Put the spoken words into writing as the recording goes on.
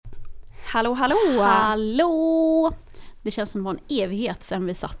Hallå, hallå! Hallå! Det känns som det var en evighet sedan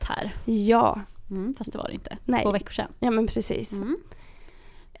vi satt här. Ja. Fast det var det inte. Nej. 2 veckor sedan. Ja, men precis.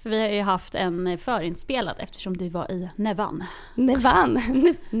 För vi har ju haft en förinspelad eftersom du var i Nevan. Nevan?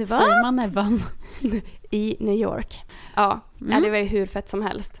 Säger man Nevan? I New York. Ja, det var ju hur fett som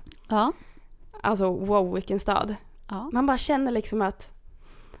helst. Ja. Alltså, wow, vilken stad. Ja. Man bara känner liksom att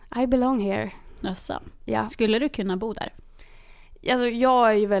I belong here. Alltså. Ja. Skulle du kunna bo där? Alltså, jag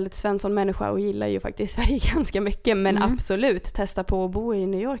är ju väldigt Svensson-människa och gillar ju faktiskt Sverige ganska mycket. Men absolut, testa på att bo i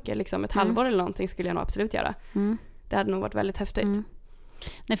New York liksom ett halvår eller någonting skulle jag nog absolut göra. Det hade nog varit väldigt häftigt.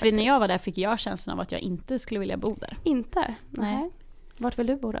 Nej, för när jag var där fick jag känslan av att jag inte skulle vilja bo där. Inte? Nej. Vart vill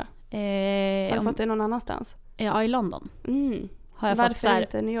du bo då? Har du fått det någon annanstans? Ja, i London. Har jag Varför fått så här...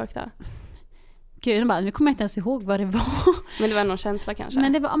 inte New York då? Gud, nu kommer jag inte ens ihåg vad det var. Men det var någon känsla kanske?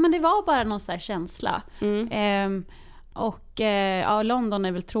 Men det var bara någon så här känsla. London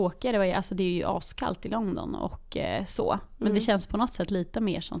är väl tråkigare. Alltså det är ju askallt i London och så. Men det känns på något sätt lite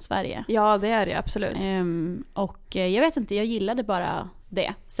mer som Sverige. Ja, det är det absolut. Och jag vet inte, jag gillade bara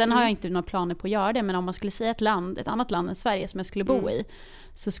det. Sen har jag inte några planer på att göra det. Men om man skulle säga ett annat land än Sverige som jag skulle bo i,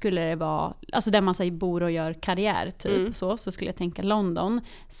 så skulle det vara, alltså där man säger bor och gör karriär typ, så skulle jag tänka London.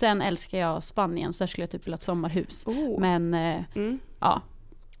 Sen älskar jag Spanien, så där skulle jag typ vilja ha ett sommarhus. Men ja.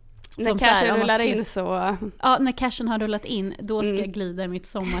 När cashen rullar in så... Ja, när cashen har rullat in, då ska jag glida i mitt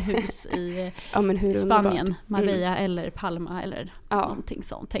sommarhus i Spanien, Marbella eller Palma eller någonting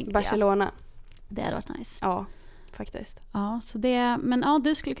sånt, tänkte Barcelona. Jag. Det hade varit nice. Ja, faktiskt. Ja, så det, men ja,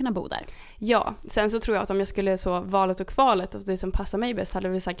 du skulle kunna bo där. Ja, sen så tror jag att om jag skulle så valet och kvalet och det som passar mig bäst hade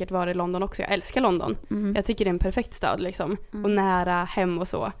det säkert varit London också. Jag älskar London. Jag tycker det är en perfekt stad liksom. Och nära hem och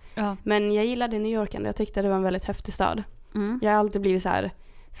så. Ja. Men jag gillade New York ändå. Jag tyckte det var en väldigt häftig stad. Jag har alltid blivit så här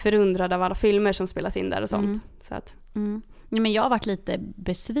förundrad av alla filmer som spelas in där och sånt. Så att... Ja, men jag har varit lite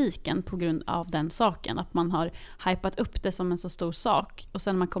besviken på grund av den saken. Att man har hypat upp det som en så stor sak. Och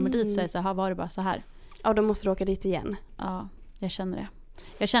sen när man kommer dit så är det så här, var det bara så här. Ja, då måste du åka dit igen. Ja, jag känner det.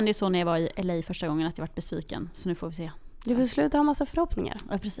 Jag kände ju så när jag var i LA första gången att jag varit besviken. Så nu får vi se. Du får sluta ha massa förhoppningar.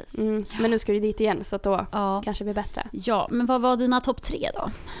 Ja, precis. Men nu ska du dit igen så att då kanske det blir bättre. Ja, men vad var dina topp 3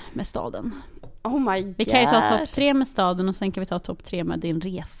 då med staden? Oh my god. Vi kan ju ta topp 3 med staden och sen kan vi ta topp 3 med din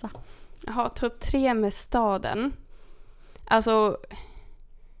resa. Jaha, topp 3 med staden. Alltså...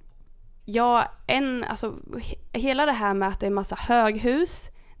 hela det här med att det är massa höghus,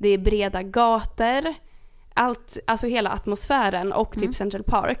 det är breda gator, allt, alltså hela atmosfären och typ Central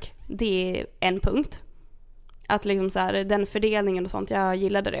Park, det är en punkt. Att liksom så här, den fördelningen och sånt, jag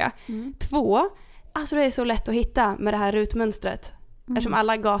gillade det. 2, alltså det är så lätt att hitta med det här rutmönstret. Eftersom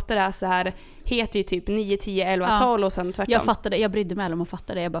alla gator är så här, heter ju typ 9, 10, 11, 12 och sen tvärtom. Jag fattade, jag brydde mig om att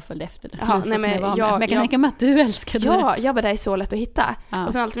fatta det, jag bara följde efter det. Men jag kan tänka mig att du älskade det. Ja, jag bara, det är så lätt att hitta.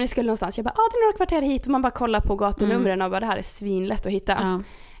 Och sen alltid när vi skulle någonstans, jag bara, det är några kvarter hit och man bara kollar på gatunumren och bara, det här är svinlätt att hitta.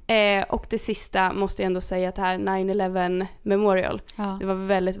 Och det sista måste jag ändå säga att det här 9/11 Memorial, det var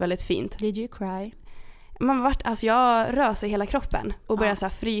väldigt, väldigt fint. Did you cry? Jag rör sig hela kroppen och började så här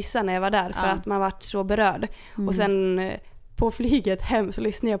frysa när jag var där för att man varit så berörd. Och sen på flyget hem så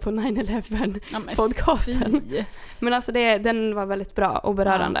lyssnade jag på 9/11 podcasten. Men alltså den var väldigt bra och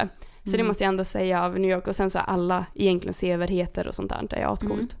berörande. Så det måste jag ändå säga av New York. Och sen så alla egentligen severheter och sånt där. Det är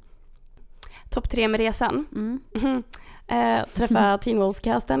ascoolt. Topp 3 med resan. Träffa Teen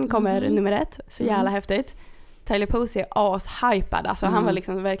Wolf-casten kommer nummer 1. Så jävla häftigt. Tyler Posey är as-hypad. Alltså han var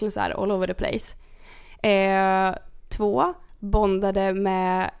liksom verkligen så här all over the place. 2, bondade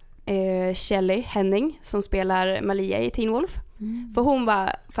med Shelley Henning som spelar Malia i Teen Wolf. För hon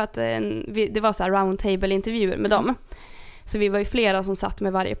var, för att det var så här roundtable-intervjuer med dem. Så vi var ju flera som satt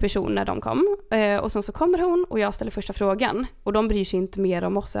med varje person när de kom. Och sen så kommer hon och jag ställer första frågan. Och de bryr sig inte mer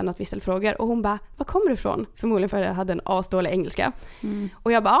om oss än att vi ställer frågor. Och hon bara, var kommer du ifrån? Förmodligen för att jag hade en asdålig engelska.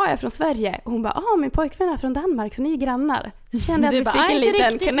 Och jag bara, jag är från Sverige. Och hon bara, min pojkvän är från Danmark så ni är grannar. Så kände jag att vi fick en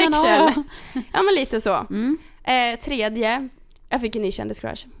liten connection. Ja, men lite så. 3, jag fick en ny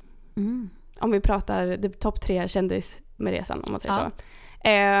kändiscrush. Om vi pratar topp 3 kändis med resan, om man säger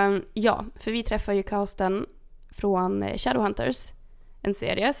så. För vi träffar ju casten från Shadowhunters, en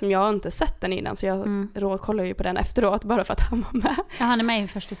serie som jag inte sett den innan, så jag kollar ju på den efteråt bara för att han var med. Ja, han är med i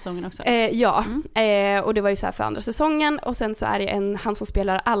första säsongen också. Och det var ju så här för andra säsongen, och sen så är det han som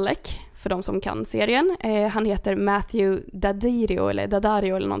spelar Alec, för de som kan serien. Han heter Matthew Daddario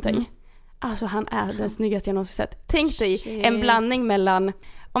eller någonting. Alltså han är den snyggaste jag någonsin sett. Tänk dig en blandning mellan,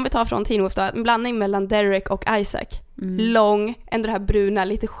 om vi tar från Teen Wolf då, en blandning mellan Derek och Isaac. Lång, ändå det här bruna,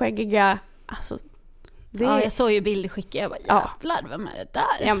 lite skäggiga. Alltså, jag såg ju bilder skickade. Jag bara, jävlar, vem är det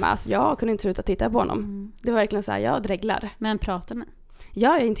där? Ja, men alltså, jag kunde inte sluta titta på honom. Det var verkligen så här, jag dreglar. Men pratar ni?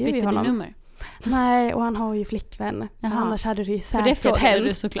 Ja, jag intervjuade honom. Bytte du nummer? Nej, och han har ju flickvän. För annars hade det ju säkert hänt. För det frågade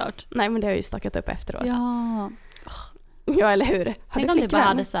du såklart. Nej, men det har jag ju stakat upp efteråt. Ja. Ja, eller hur? Tänk om du bara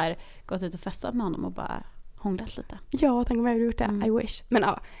hade så här, gått ut och festat med honom och bara hånglat lite. Ja, tänk om jag hade gjort det. I wish. Men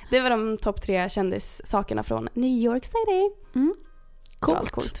ja, det var de topp 3 kändissakerna från New York City. Coolt. Det var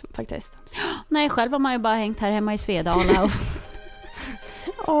coolt faktiskt. Nej, själv har man ju bara hängt här hemma i Svedala.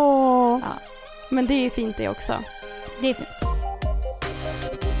 Ja. Men det är ju fint det också. Det är fint.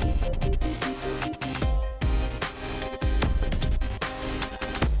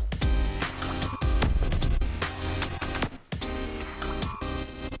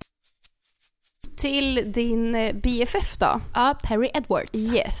 Till din BFF då? Ja, Perry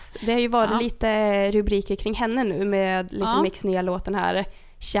Edwards. Yes, det har ju varit lite rubriker kring henne nu med Little Mix nya låten här.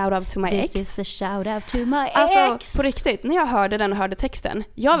 Shout out to my ex. This is a shout out to my ex. Alltså på riktigt, när jag hörde den och hörde texten,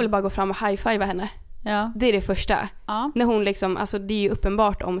 jag vill bara gå fram och high-fiva henne. Ja. Det är det första. Ja. När hon liksom, alltså det är ju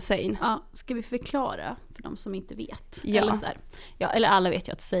uppenbart om Zayn. Ja, ska vi förklara för de som inte vet? Ja. Eller, så här. Ja, eller alla vet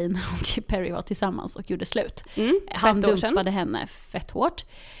ju att Zayn och Perry var tillsammans och gjorde slut. Han dumpade henne fett hårt.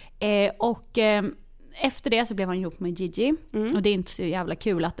 Efter det så blev han ihop med Gigi. Och det är inte så jävla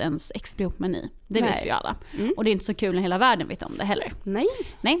kul att ens ex blir ihop med ny. Det vet vi ju alla. Och det är inte så kul när hela världen vet om det heller.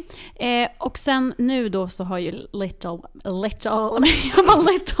 Nej. Och sen nu då så har ju Little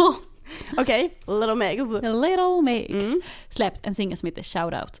Mix släppt en singel som heter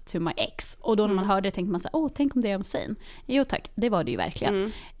Shout Out to My Ex. Och då när man hörde det tänkte man så här, tänk om det är om Zayn. Jo tack, det var det ju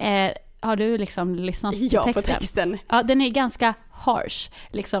verkligen. Har du liksom lyssnat på texten? Ja, den är ganska harsh.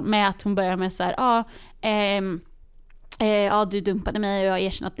 Liksom, med att hon börjar med så här, du dumpade mig och jag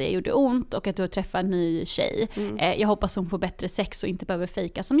erkänner att det gjorde ont och att du har träffat en ny tjej. Jag hoppas hon får bättre sex och inte behöver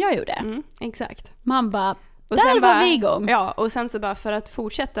fejka som jag gjorde. Exakt. Man bara, och där sen var vi igång. Ja, och sen så bara för att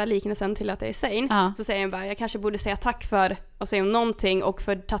fortsätta liknelsen till att det är Zayn så säger hon bara, jag kanske borde säga tack för, och säga någonting och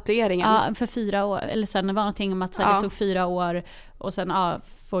för tatueringen. Ja, för 4 år. Eller sen det var någonting om att så här, det tog 4 år och sen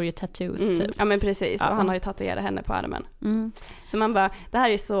får ju tattoos typ. Ja men precis, och han har ju tatuerat henne på armen. Så man bara, det här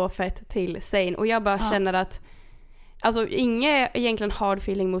är så fett till Zayn. Och jag bara känner att alltså inget egentligen hard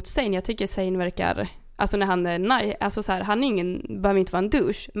feeling mot Zayn. Jag tycker Zayn verkar, alltså när han är alltså så här, han är ingen, behöver inte vara en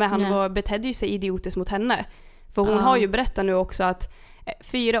douche, men han betedde ju sig idiotiskt mot henne. För hon har ju berättat nu också att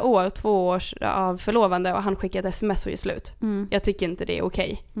 4 år, 2 års av förlovande och han skickade ett sms och är slut. Jag tycker inte det är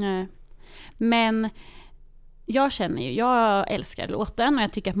okej. Nej. Men jag känner ju, jag älskar låten och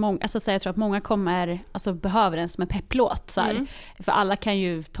jag tycker att många, alltså så jag tror att många behöver den som en pepplåt så här. För alla kan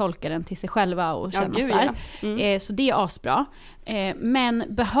ju tolka den till sig själva och känna så här. Så det är asbra. Men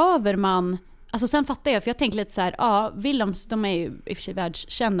behöver man, alltså sen fattar jag, för jag tänker lite så här, de är ju i och för sig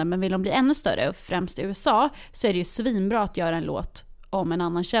världskända, men vill de bli ännu större och främst i USA så är det ju svinbra att göra en låt om en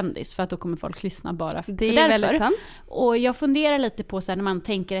annan kändis, för att då kommer folk lyssna bara för det är därför. Väldigt sant. Och jag funderar lite på så här, när man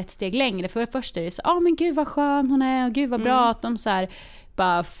tänker ett steg längre, för först är det så, men gud vad skön hon är och gud vad bra att de så här,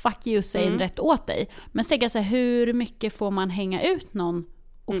 bara fuck you, säger rätt åt dig. Men så tänker jag så här, hur mycket får man hänga ut någon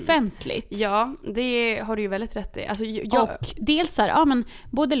offentligt? Ja, det har du ju väldigt rätt i. Alltså, och dels så här, men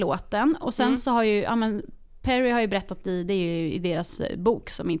både låten och sen så har ju, Perry har ju berättat det är ju i deras bok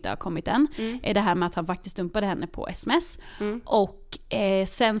som inte har kommit än, är det här med att han faktiskt dumpade henne på sms. Och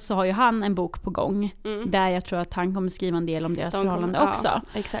sen så har ju han en bok på gång där jag tror att han kommer skriva en del om deras förhållande också. Ja,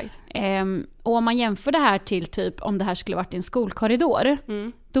 exakt. Och om man jämför det här till typ om det här skulle varit i en skolkorridor,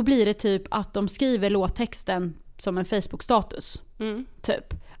 då blir det typ att de skriver låttexten som en Facebook-status.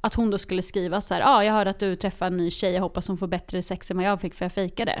 Typ. Att hon då skulle skriva så här, jag hörde att du träffar en ny tjej, jag hoppas hon får bättre sex än vad jag fick för jag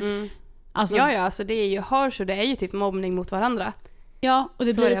fejkade. Alltså, alltså det är ju harsh och det är ju typ mobbning mot varandra. Ja, och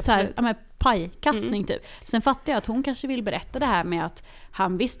det blir lite så här, pajkastning typ. Sen fattar jag att hon kanske vill berätta det här med att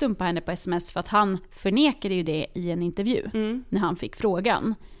han visst dumpade henne på sms, för att han förnekade ju det i en intervju när han fick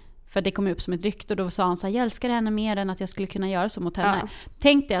frågan. För det kom upp som ett rykte och då sa han så här, jag älskar henne mer än att jag skulle kunna göra så mot henne.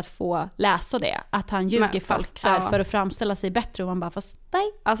 Tänk dig att få läsa det, att han ljuger folk så här, för att framställa sig bättre, och man bara, fast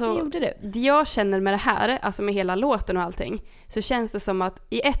nej, det gjorde du. Det jag känner med det här, alltså med hela låten och allting, så känns det som att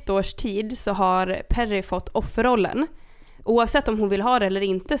i 1 års tid så har Perry fått offerrollen. Oavsett om hon vill ha det eller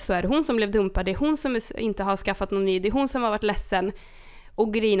inte, så är det hon som blev dumpad, det är hon som inte har skaffat någon ny, det är hon som har varit ledsen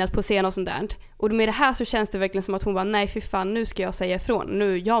och grinat på scen och sånt där. Och med det här så känns det verkligen som att hon bara, nej för fan, nu ska jag säga ifrån,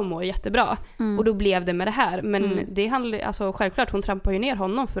 nu jag mår jättebra. Och då blev det med det här. Men det handlar, alltså självklart, hon trampar ju ner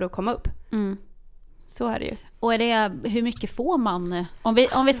honom för att komma upp. Så är det ju. Och är det, hur mycket får man,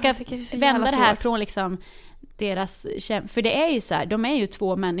 om vi ska vända det här från liksom deras, för det är ju så här, de är ju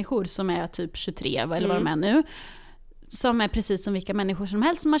 2 människor som är typ 23 eller vad de är nu, som är precis som vilka människor som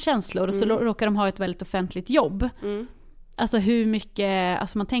helst som har känslor, och så råkar de ha ett väldigt offentligt jobb. Alltså hur mycket,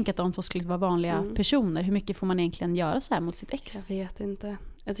 alltså man tänker att de två skulle vara vanliga personer. Hur mycket får man egentligen göra så här mot sitt ex? Jag vet inte.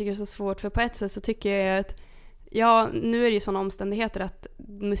 Jag tycker det är så svårt, för på ett sätt så tycker jag att ja, nu är det ju sådana omständigheter att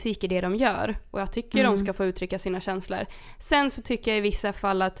musik är det de gör. Och jag tycker de ska få uttrycka sina känslor. Sen så tycker jag i vissa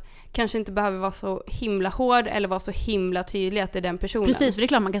fall att kanske inte behöver vara så himla hård eller vara så himla tydlig att det är den personen. Precis, för det är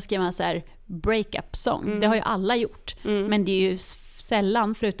klart man kan skriva en så här breakup song. Det har ju alla gjort. Men det är ju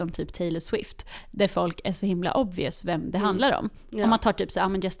sällan, förutom typ Taylor Swift, där folk är så himla obvious vem det handlar om. Ja. Om man tar typ så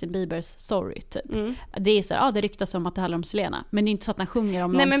men Justin Biebers Sorry typ. Det är så här, det ryktas om att det handlar om Selena, men det är inte så att han sjunger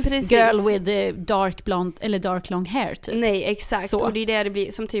om någon girl with dark blonde eller dark long hair typ. Nej, exakt. Så. Och det är det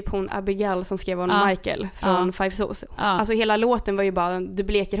blir som typ hon Abigail som skrev om Michael från Five Souls. Alltså hela låten var ju bara du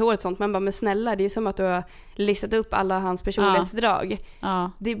bleker håret sånt, men bara men snälla, det är ju som att du har listat upp alla hans personlighetsdrag.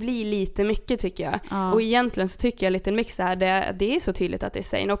 Det blir lite mycket tycker jag. Och egentligen så tycker jag lite mix här, det är så tydligt att det är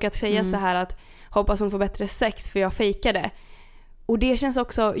Zayn. Och att säga så här att hoppas hon får bättre sex för jag fejkade. Och det känns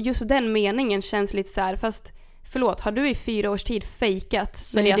också, just den meningen känns lite så här, fast förlåt, har du i 4 års tid fejkat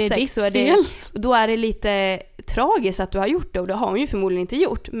så är det sex, så är det, då är det lite tragiskt att du har gjort det, och det har hon ju förmodligen inte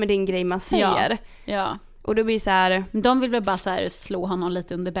gjort, men det är en grej man säger. Ja. Och då blir så här, de vill väl bara så här slå honom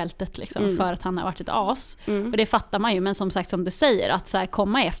lite under bältet liksom, för att han har varit ett as. Och det fattar man ju, men som sagt, som du säger, att så här,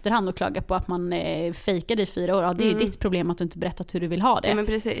 komma i efterhand och klaga på att man fejkade i 4 år, det är ju ditt problem att du inte berättat hur du vill ha det. Ja, men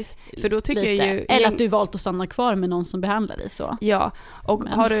precis. För då tycker jag ju, eller att du valt att stanna kvar med någon som behandlar dig så. Ja, och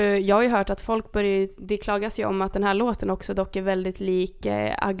jag har ju hört att folk börjar, det klagas ju om att den här låten också dock är väldigt lik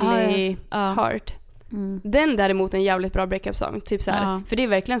Ugly Heart. Den däremot är en jävligt bra breakup song typ så här, för det är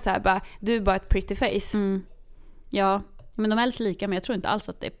verkligen så här bara, du är bara ett pretty face. Ja, men de är lite lika, men jag tror inte alls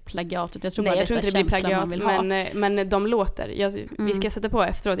att det är plagiat. Jag tror Nej, bara jag tror inte det blir plagiat, men de låter, vi ska sätta på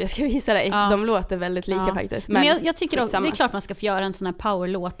efteråt, jag ska visa dig, de låter väldigt lika faktiskt. Men jag tycker också, det är klart man ska få göra en sån här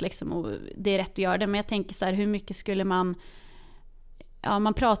powerlåt liksom, och det är rätt att göra det, men jag tänker så här, hur mycket skulle man,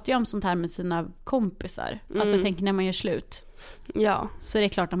 man pratar ju om sånt här med sina kompisar, alltså jag tänker när man gör slut, så är det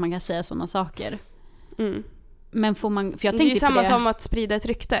klart att man kan säga såna saker. Men får man, för jag det är ju samma som att sprida ett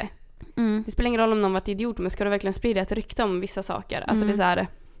rykte. Det spelar ingen roll om någon varit idiot, men ska du verkligen sprida ett rykte om vissa saker? Alltså det är så här,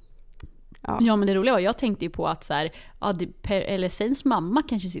 ja, men det roliga var, jag tänkte ju på att så här, eller Zayns mamma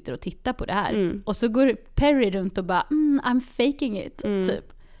kanske sitter och tittar på det här, och så går Perry runt och bara I'm faking it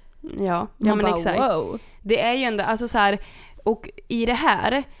typ. Ja men bara, exakt. Wow. Det är ju ändå, alltså så här, och i det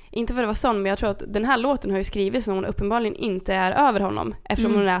här, inte för att vara sån, men jag tror att den här låten har ju skrivits när hon uppenbarligen inte är över honom,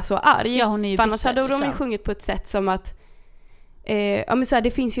 eftersom hon är så arg. Ja, hon är ju för annars hade de ju sjungit på ett sätt som att men så här,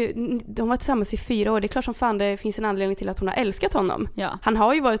 det finns ju, de har varit tillsammans i 4 år, det är klart som fan det finns en anledning till att hon har älskat honom. Han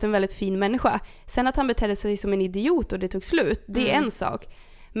har ju varit en väldigt fin människa. Sen att han betedde sig som en idiot och det tog slut, det är en sak.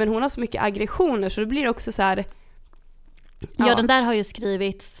 Men hon har så mycket aggressioner, så det blir också så här. Ja, den där har ju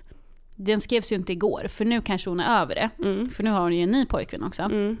skrivits, den skrevs ju inte igår, för nu kanske hon är över det. För nu har hon ju en ny pojkvän också.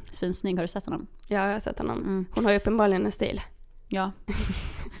 Svinsnygg, har du sett honom? Ja, jag har sett honom. Hon har ju uppenbarligen en stil. Ja,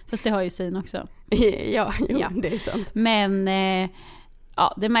 fast det har ju Zayn också. Ja, det är sant. Men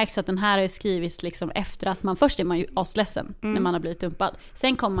det märks att den här har ju skrivits liksom efter att man, först är man ju asledsen när man har blivit dumpad.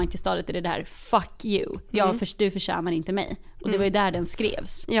 Sen kommer man till stadiet i det där fuck you, du förtjänar inte mig. Och det var ju där den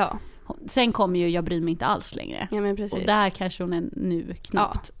skrevs. Ja. Sen kommer ju jag bryr mig inte alls längre. Ja, men precis. Och där kanske hon är nu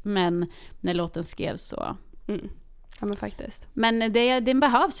knappt. Men när låten skrevs så. Ja, men faktiskt. Men den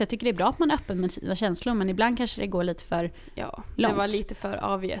behövs. Jag tycker det är bra att man är öppen med sina känslor, men ibland kanske det går lite för långt. Det var lite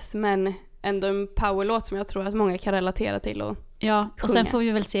för obvious, men ändå en powerlåt som jag tror att många kan relatera till och sjunga. Och sen får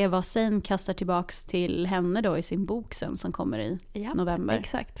vi väl se vad Zayn kastar tillbaks till henne då i sin bok sen, som kommer i november.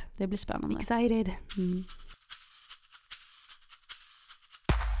 Exakt. Det blir spännande. Excited.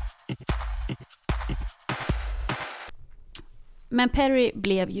 Men Perry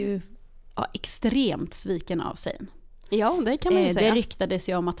blev ju extremt sviken av Zayn. Ja, det kan man ju säga. Det ryktades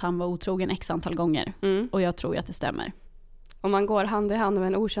ju om att han var otrogen x antal gånger. Och jag tror ju att det stämmer. Om man går hand i hand med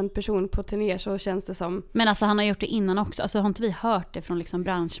en okänd person på turné så känns det som. Men alltså han har gjort det innan också. Alltså har inte vi hört det från liksom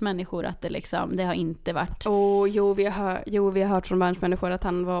branschmänniskor att det liksom, det har inte varit. Jo, vi har hört från branschmänniskor att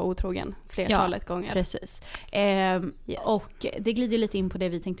han var otrogen flertalet gånger. Precis. Yes. Och det glider lite in på det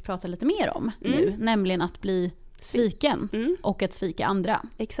vi tänkte prata lite mer om nu, nämligen att bli sviken och att svika andra.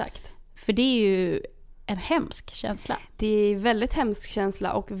 Exakt. För det är ju en hemsk känsla. Det är väldigt hemsk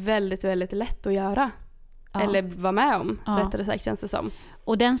känsla och väldigt, väldigt lätt att göra. Eller vara med om, rättare sagt, känns det som.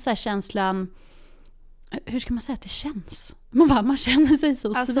 Och den så här känslan, hur ska man säga att det känns? Man känner sig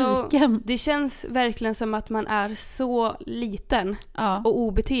så sviken. Det känns verkligen som att man är så liten och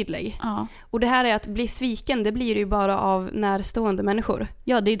obetydlig. Och det här är att bli sviken, det blir ju bara av närstående människor.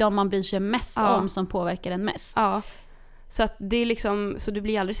 Ja, det är de man bryr sig mest om som påverkar den mest. Så att det är liksom, så du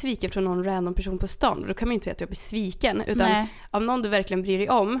blir aldrig sviken från någon random person på stan. Då kan man ju inte säga att jag blir sviken. Utan av någon du verkligen bryr dig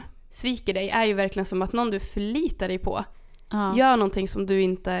om, sviker dig, är ju verkligen som att någon du förlitar dig på gör någonting som du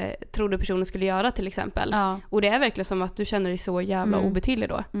inte trodde personen skulle göra till exempel. Och det är verkligen som att du känner dig så jävla obetydlig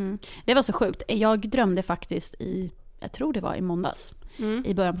då. Det var så sjukt. Jag drömde faktiskt jag tror det var i måndags,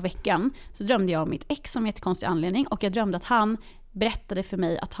 i början på veckan, så drömde jag om mitt ex som jättekonstig anledning, och jag drömde att han berättade för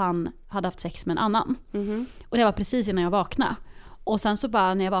mig att han hade haft sex med en annan. Och det var precis innan jag vaknade. Och sen så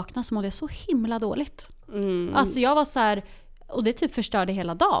bara när jag vaknade så mådde jag så himla dåligt. Alltså jag var så här, och det typ förstörde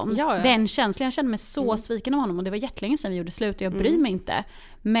hela dagen. Den känslan, jag kände mig så sviken av honom, och det var jättelänge sedan vi gjorde slut och jag bryr mig inte.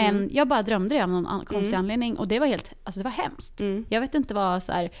 Men jag bara drömde det av någon konstig anledning, och det var alltså det var hemskt. Jag vet inte vad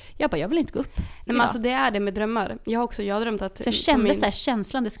så här, jag vill inte gå upp. Nej, men alltså det är det med drömmar. Jag har drömt att så jag kände så här,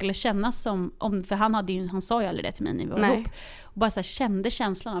 känslan det skulle kännas som om, för han sa ju aldrig det till mig när vi var ihop. Och bara så här, kände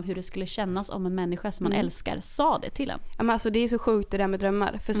känslan av hur det skulle kännas om en människa som man älskar sa det till en. Ja, men alltså det är så sjukt det där med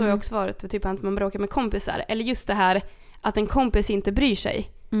drömmar, för så har jag också varit typ att man bråkar med kompisar, eller just det här att en kompis inte bryr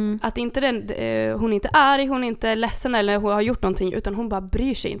sig. Att inte hon inte är arg, hon är inte ledsen eller hon har gjort någonting, utan hon bara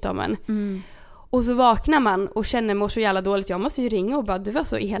bryr sig inte om en. Och så vaknar man och känner mår så jävla dåligt. Jag måste ju ringa och bara, du var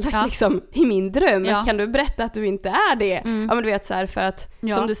så elak liksom i min dröm. Kan du berätta att du inte är det? Ja, men du vet så här, för att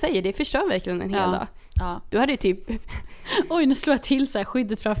som du säger, det förstör verkligen en hel dag. Du hade ju typ oj, nu slår jag till så här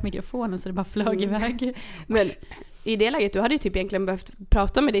skyddet framför mikrofonen så det bara flög iväg. Men i det läget, du hade ju typ egentligen behövt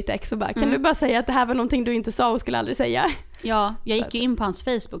prata med ditt ex och bara, kan du bara säga att det här var någonting du inte sa och skulle aldrig säga? Ja, jag gick ju in på hans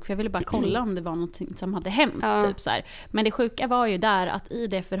Facebook för jag ville bara kolla om det var någonting som hade hänt. Typ så här. Men det sjuka var ju där att i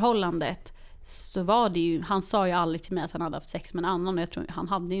det förhållandet så var det ju, han sa ju aldrig till mig att han hade haft sex med en annan, och jag tror han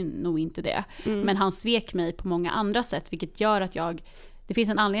hade ju nog inte det. Men han svek mig på många andra sätt, vilket gör att det finns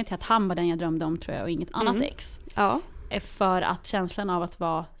en anledning till att han var den jag drömde om, tror jag, och inget annat ex. För att känslan av att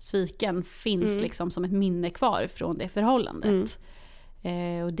vara sviken finns liksom som ett minne kvar från det förhållandet.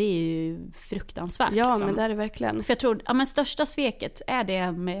 Och det är ju fruktansvärt. Ja, liksom. Men det är det verkligen. För jag tror, men största sveket är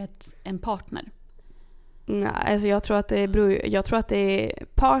det med en partner. Nej, alltså jag tror att det är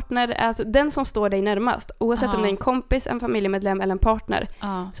partner, alltså den som står dig närmast, oavsett om det är en kompis, en familjemedlem eller en partner,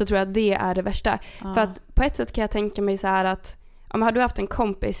 så tror jag att det är det värsta. För att på ett sätt kan jag tänka mig så här att har du haft en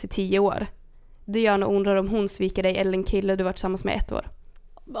kompis i 10 år, det gör nog ondare om hon sviker dig eller en kille du varit tillsammans med 1 år.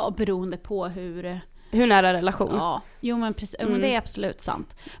 Ja, beroende på hur nära relation. Ja, jo men precis, men det är absolut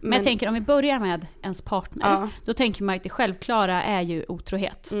sant. Men jag tänker, om vi börjar med ens partner, då tänker man att det självklara är ju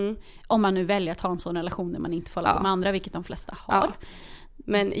otrohet. Om man nu väljer att ha en sån relation där man inte får alla de andra, vilket de flesta har.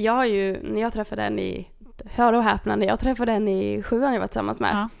 Men jag har ju, när jag träffade den hör och häpna, när jag träffade den i 7:an jag var tillsammans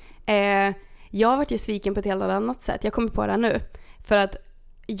med. Jag har varit ju sviken på ett helt annat sätt. Jag kommer på det här nu. För att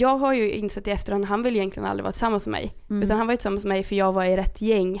jag har ju insett i efterhand, han vill egentligen aldrig vara tillsammans med mig. Utan han var ju tillsammans med mig för jag var i rätt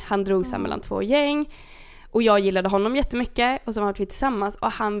gäng. Han drog sig mellan 2 gäng. Och jag gillade honom jättemycket. Och så var vi tillsammans.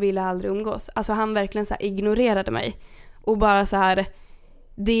 Och han ville aldrig umgås. Alltså han verkligen så här ignorerade mig. Och bara så här,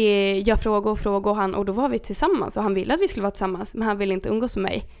 jag frågade och då var vi tillsammans. Och han ville att vi skulle vara tillsammans. Men han ville inte umgås med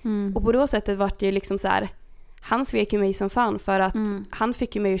mig. Och på det sättet var det ju liksom så här, han svek ju mig som fan, för att han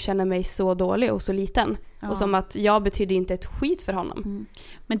fick ju mig att känna mig så dålig och så liten. Och som att jag betydde inte ett skit för honom.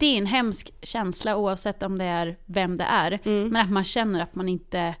 Men det är en hemsk känsla oavsett om det är vem det är. Men att man känner att man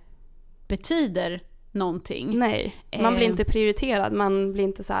inte betyder någonting. Nej, man blir inte prioriterad. Man blir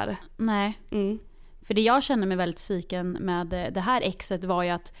inte så här. Nej. För det jag känner mig väldigt sviken med det här exet var ju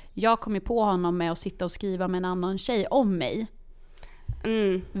att jag kom ju på honom med att sitta och skriva med en annan tjej om mig.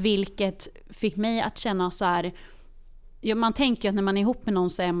 Vilket fick mig att känna så här, man tänker ju att när man är ihop med någon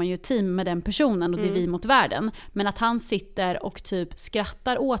så är man ju team med den personen och det är vi mot världen. Men att han sitter och typ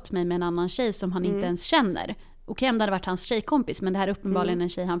skrattar åt mig med en annan tjej som han inte ens känner. Okej, om det hade varit hans tjejkompis, men det här är uppenbarligen en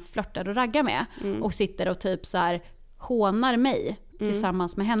tjej han flörtar och raggar med. Och sitter och typ så här hånar mig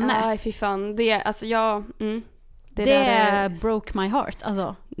tillsammans med henne. Nej, fy fan. Det broke my heart.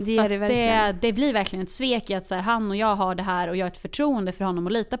 Alltså, det är det verkligen. Det blir verkligen ett svek i att så här, han och jag har det här och jag har ett förtroende för honom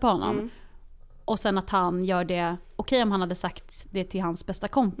och litar på honom. Och sen att han gör det, okej om han hade sagt det till hans bästa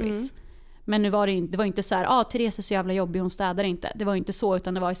kompis. Men nu var det var inte så här, Therese är så jävla jobbig, hon städar inte. Det var inte så,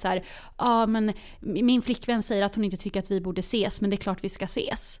 utan det var ju så här, men min flickvän säger att hon inte tycker att vi borde ses, men det är klart vi ska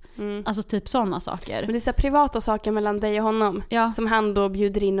ses. Alltså typ sådana saker. Men det är så här privata saker mellan dig och honom, som han då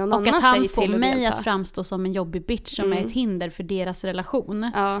bjuder in någon annan tjej till. Och att han får mig att framstå som en jobbig bitch som är ett hinder för deras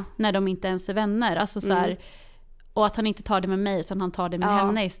relation. När de inte ens är vänner. Alltså så här, och att han inte tar det med mig utan han tar det med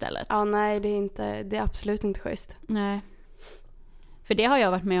henne istället. Ja, nej, det är absolut inte schysst. Nej. För det har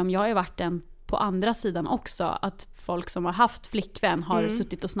jag varit med om. Jag har ju varit den på andra sidan också. Att folk som har haft flickvän har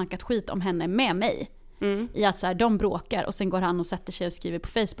suttit och snackat skit om henne med mig. I att så här, de bråkar och sen går han och sätter sig och skriver på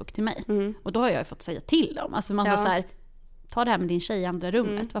Facebook till mig. Och då har jag ju fått säga till dem. Alltså man var så här, ta det här med din tjej i andra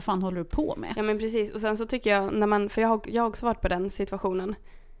rummet. Vad fan håller du på med? Ja men precis. Och sen så tycker jag, när man, för jag har också varit på den situationen.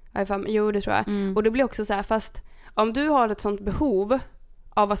 Jo, det tror jag. Och det blir också så här, fast om du har ett sånt behov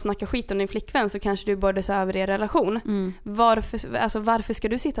av att snacka skit om din flickvän, så kanske du borde se över er relation. Varför ska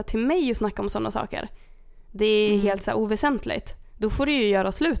du sitta till mig och snacka om sådana saker? Det är helt så här oväsentligt. Då får du ju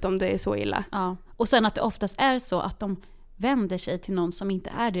göra slut om det är så illa. Ja. Och sen att det oftast är så att de vänder sig till någon som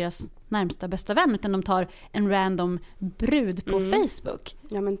inte är deras närmsta bästa vän, utan de tar en random brud på Facebook.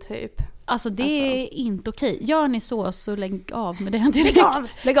 Ja men typ. Alltså det är inte okej. Gör ni så lägg av med det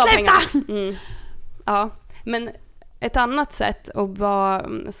direkt. Lägg av pengar. Ja, men ett annat sätt att vara,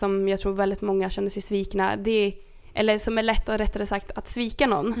 som jag tror väldigt många känner sig svikna, eller som är lätt och rättare sagt att svika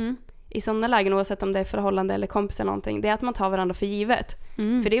någon i sådana lägen, oavsett om det är förhållande eller kompis eller någonting, det är att man tar varandra för givet.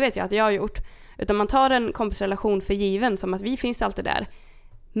 För det vet jag att jag har gjort. Utan man tar en kompisrelation för given, som att vi finns alltid där.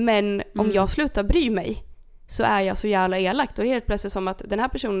 Men om jag slutar bry mig, så är jag så jävla elakt. Och helt plötsligt som att den här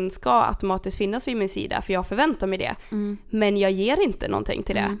personen ska automatiskt finnas vid min sida, för jag förväntar mig det. Men jag ger inte någonting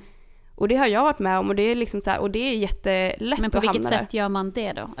till det. Och det har jag varit med om, och det är liksom så här, och det är jättelätt att hamna där. Men på vilket sätt gör man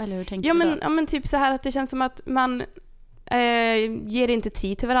det då? Eller hur tänker du då? Ja men typ så här att det känns som att man ger inte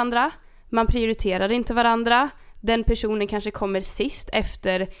tid till varandra. Man prioriterar inte varandra. Den personen kanske kommer sist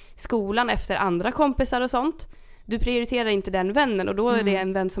efter skolan, efter andra kompisar och sånt. Du prioriterar inte den vännen, och då är det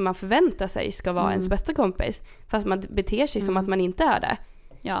en vän som man förväntar sig ska vara ens bästa kompis. Fast man beter sig som att man inte är det.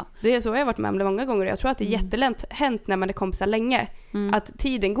 Ja. Det är så jag har varit med om det många gånger. Jag tror att det är jättelätt hänt när man är kompisar länge. Att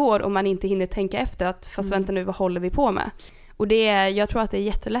tiden går och man inte hinner tänka efter att fast vänta nu, vad håller vi på med? Och jag tror att det är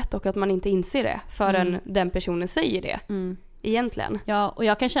jättelätt, och att man inte inser det förrän den personen säger det. Egentligen. Ja, och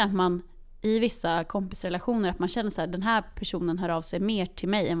jag kan känna att man i vissa kompisrelationer, att man känner så här, den här personen hör av sig mer till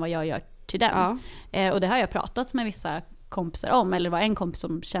mig än vad jag gör till den. Ja. Och det har jag pratat med vissa kompisar om, eller det var en kompis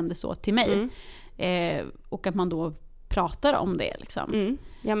som kände så till mig. Och att man då pratar om det liksom.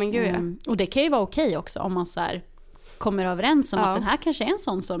 Ja men gud ja. Och det kan ju vara okej också om man så här kommer överens om att den här kanske är en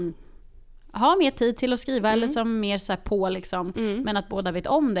sån som har mer tid till att skriva eller som mer så här på liksom, men att båda vet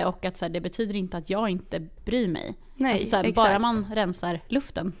om det, och att så här, det betyder inte att jag inte bryr mig. Nej, alltså, så här, bara man rensar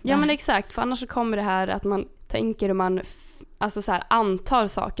luften. Ja men exakt, för annars så kommer det här att man tänker och man alltså så här, antar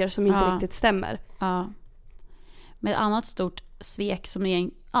saker som inte riktigt stämmer. Ja. Men ett annat stort svek som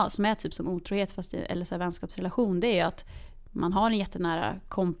är typ som otrohet fast eller så här, vänskapsrelation, det är ju att man har en jättenära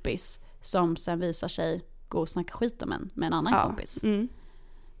kompis som sen visar sig gå och snacka skit om med en annan kompis.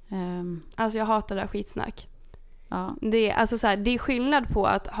 Alltså jag hatar det här skitsnack. Det är skillnad på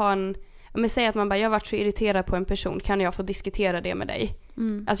att ha en, men säg att man bara, jag har varit så irriterad på en person, kan jag få diskutera det med dig?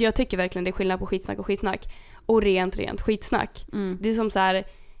 Alltså jag tycker verkligen det är skillnad på skitsnack och skitsnack. Och rent skitsnack. Det är som så här,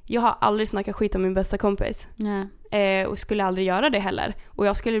 jag har aldrig snackat skit om min bästa kompis. Och skulle aldrig göra det heller. Och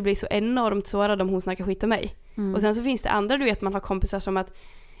jag skulle bli så enormt sårad om hon snackar skit om mig. Och sen så finns det andra, du vet, man har kompisar som att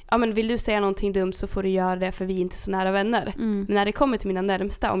ja men vill du säga någonting dumt så får du göra det, för vi är inte så nära vänner. Men när det kommer till mina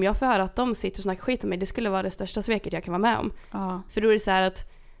närmsta, om jag får höra att de sitter och snackar skit om mig, det skulle vara det största sveket jag kan vara med om. För då är det så här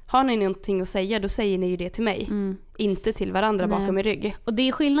att har ni någonting att säga, då säger ni ju det till mig. Inte till varandra bakom min rygg. Och det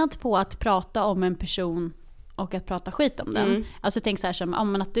är skillnad på att prata om en person och att prata skit om den. Alltså tänk så här som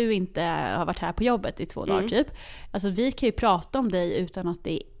att du inte har varit här på jobbet i 2 dagar typ. Alltså vi kan ju prata om dig utan att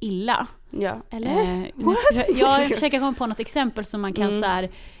det är illa. Ja, eller? Jag försöker komma på något exempel som man kan så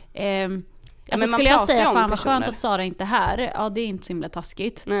här. Alltså skulle jag säga fan vad skönt att Sara inte är här. Ja, det är inte så himla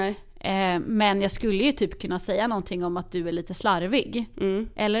taskigt. Nej. Men jag skulle ju typ kunna säga någonting om att du är lite slarvig.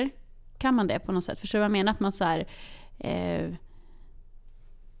 Eller kan man det på något sätt? Förstår du vad jag menar? Att man så här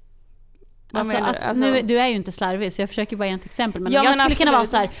nu, du är ju inte slarvig, så jag försöker bara ge ett exempel. Men jag skulle kunna vara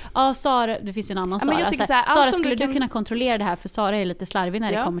så här, Sara, det finns ju en annan Sara. Sara, skulle du kunna kontrollera det här, för Sara är lite slarvig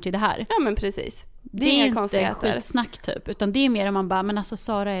när det kommer till det här. Ja men precis. Det är inte skitsnack typ, utan det är mer om man bara, men alltså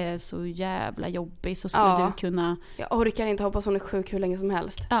Sara är så jävla jobbig, så skulle du kunna. Jag orkar inte hoppas hon är sjuk hur länge som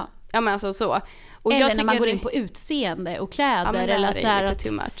helst. Ja men alltså så. Och eller när man går in på utseende och kläder eller så här lite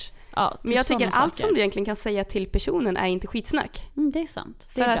too much. Ja, men jag tycker allt som du egentligen kan säga till personen är inte skitsnack. Det är sant.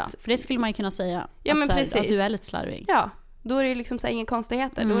 Det är bra. För det skulle man ju kunna säga. Ja, men precis. Att du är lite slarvig. Ja, då är det liksom så här, ingen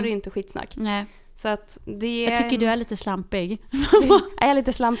konstigheter. Då är det inte skitsnack. Nej. Så att det... Jag tycker du är lite slampig. Är jag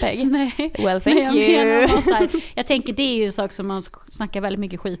lite slampig? Nej. Well, thank you. Jag tänker det är ju en sak som man snackar väldigt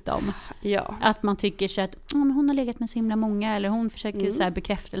mycket skit om. Ja. Att man tycker så att men hon har legat med så himla många, eller hon försöker så här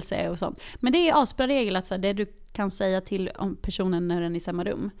bekräftelse och sånt. Men det är asbra regel att så här, det du kan säga till om personen när den är i samma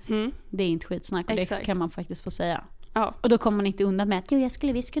rum. Det är inte skitsnack, och det kan man faktiskt få säga. Ja. Och då kommer man inte undan med att jag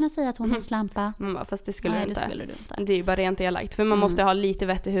skulle visst kunna säga att hon är slampa. Fast det skulle du inte. Det är ju bara rent elakt. För man måste ha lite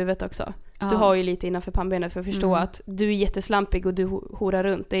vett i huvudet också. Du har ju lite innanför pannbenet för att förstå att du är jätteslampig och du horar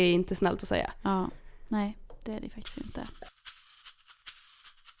runt. Det är inte snällt att säga. Ja, nej, det är det faktiskt inte.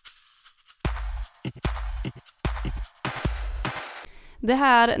 Det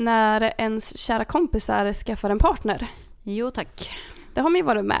här när ens kära kompisar skaffar en partner. Jo tack. Det har man ju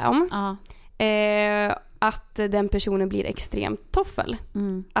varit med om. Ja. Att den personen blir extremt toffel.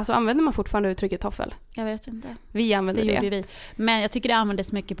 Alltså använder man fortfarande uttrycket toffel? Jag vet inte. Vi använder det. Gjorde vi. Men jag tycker det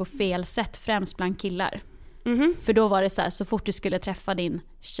användes mycket på fel sätt, främst bland killar. Mm-hmm. För då var det så här, så fort du skulle träffa din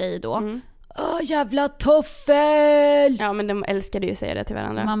tjej då. Jävla toffel! Ja, men de älskade ju att säga det till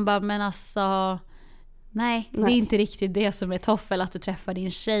varandra. Man bara, men alltså... Nej, det är inte riktigt det som är toffel, att du träffar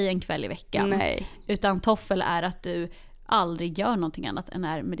din tjej en kväll i veckan. Nej. Utan toffel är att du aldrig gör någonting annat än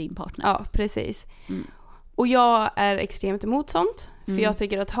är med din partner. Ja, precis. Och jag är extremt emot sånt. För jag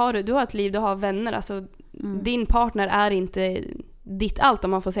tycker att du har ett liv, du har vänner. Alltså, din partner är inte ditt allt,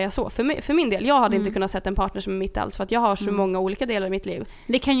 om man får säga så. För min del, jag hade inte kunnat sätta en partner som är mitt allt. För att jag har så många olika delar i mitt liv.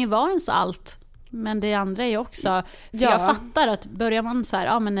 Det kan ju vara ens allt. Men det andra är ju också... För jag fattar att börjar man så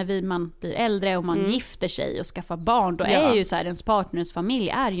här, men när man blir äldre och man gifter sig och skaffar barn, då är ju så här, ens partners familj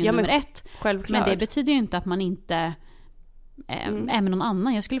är ju nummer ett. Självklart. Men det betyder ju inte att man inte är med någon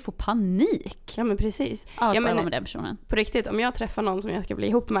annan. Jag skulle få panik. Ja, men precis. Ja, men med den personen. På riktigt, om jag träffar någon som jag ska bli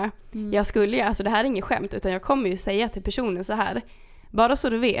ihop med, jag skulle, alltså det här är inget skämt, utan jag kommer ju säga till personen så här: bara så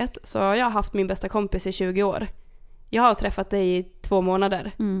du vet, så har jag haft min bästa kompis i 20 år. Jag har träffat dig i 2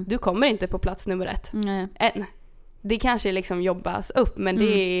 månader. Du kommer inte på plats nummer 1. Än. Det kanske liksom jobbas upp, men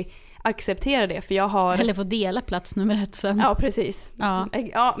det är, acceptera det, för jag har... Eller få dela plats nummer 1 sen. Ja, precis.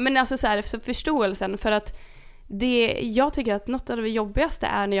 Ja, men alltså så här, så förståelsen, för att jag tycker att något av det jobbigaste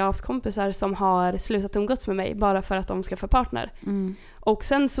är när jag har haft kompisar som har slutat umgås med mig bara för att de ska få partner. Och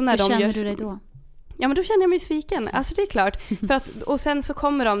sen så när Hur de känner du dig då? Ja, men då känner jag mig sviken. Alltså det är klart. För att, och sen så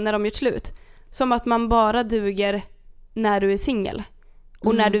kommer de när de gör slut. Som att man bara duger när du är singel.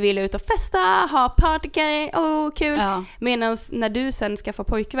 Och när du vill ut och festa, ha partygrej, kul. Ja. Medan när du sen ska få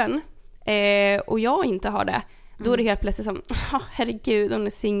pojkvän och jag inte har det, då är det helt plötsligt som, herregud, hon är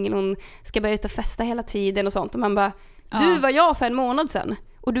singel, hon ska börja ut och festa hela tiden och sånt. Och man bara, du var jag för 1 månad sedan.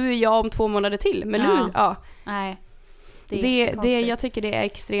 Och du är jag om 2 månader till. Men nu, Nej. Det jag tycker det är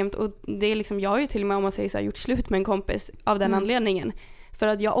extremt, och det är liksom, jag har ju till och med, om man säger så här, gjort slut med en kompis av den anledningen. För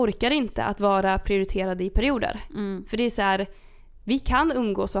att jag orkar inte att vara prioriterad i perioder. För det är så här, vi kan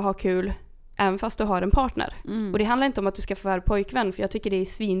umgås och ha kul även fast du har en partner. Och det handlar inte om att du ska få vara pojkvän, för jag tycker det är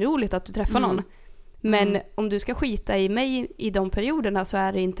svinroligt att du träffar någon. Men om du ska skita i mig i de perioderna, så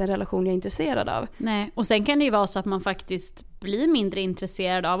är det inte en relation jag är intresserad av. Nej, och sen kan det ju vara så att man faktiskt blir mindre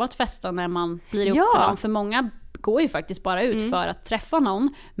intresserad av att festa när man blir ihop med någon. För många går ju faktiskt bara ut för att träffa någon,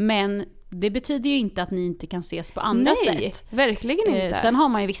 men det betyder ju inte att ni inte kan ses på andra sätt. Nej, verkligen inte. Sen har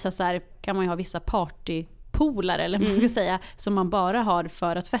man ju vissa så här, kan man ju ha vissa partypolare eller vad man ska säga, som man bara har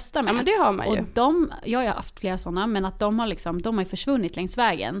för att festa med. Ja, men det har man ju. Och jag har haft flera sådana, men att de har ju försvunnit längs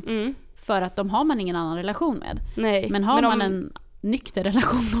vägen. För att de har man ingen annan relation med. Nej. Men har man en nykter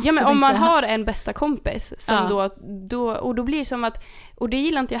relation också, ja, men om man har en bästa kompis som då blir det som att, och det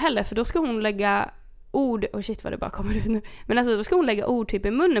gillar inte jag heller, för då ska hon lägga ord, och shit vad det bara kommer ut nu, men alltså då ska hon lägga ord typ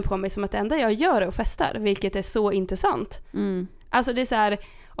i munnen på mig, som att det enda jag gör är att festar, vilket är så intressant. Alltså det är så här,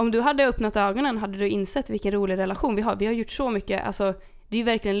 om du hade öppnat ögonen hade du insett vilken rolig relation vi har gjort så mycket, alltså det är ju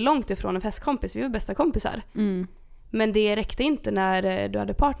verkligen långt ifrån en festkompis, vi var bästa kompisar. Men det räckte inte när du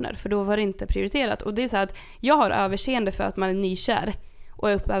hade partner, för då var det inte prioriterat. Och det är så att jag har överseende för att man är nykär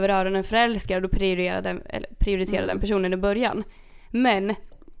och är upp över öronen förälskad, och då prioriterar den personen i början. Men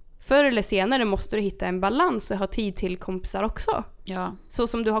förr eller senare måste du hitta en balans och ha tid till kompisar också. Ja. Så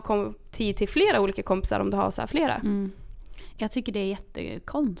som du har tid till flera olika kompisar, om du har så här flera. Jag tycker det är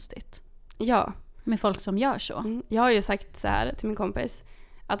jättekonstigt. Ja. Med folk som gör så. Jag har ju sagt så här till min kompis,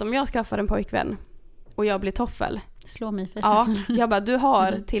 att om jag skaffar en pojkvän och jag blir toffel, slå mig för jag bara, du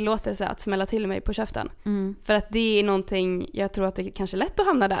har tillåtelse att smälla till mig på käften. För att det är någonting, jag tror att det är kanske lätt att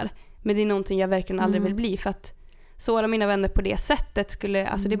hamna där, men det är någonting jag verkligen aldrig vill bli, för att såra mina vänner på det sättet skulle,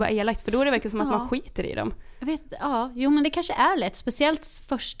 alltså det är bara elakt, för då är det verkligen som att man skiter i dem. Jag vet, men det kanske är lätt, speciellt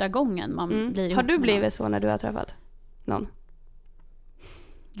första gången man blir ihop. Har du blivit så när du har träffat någon?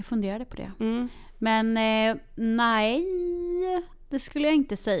 Jag funderade på det. Men nej, det skulle jag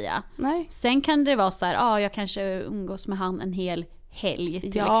inte säga. Nej. Sen kan det vara så här, jag kanske umgås med han en hel helg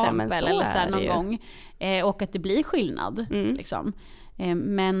till exempel, eller så här någon gång. Och att det blir skillnad liksom.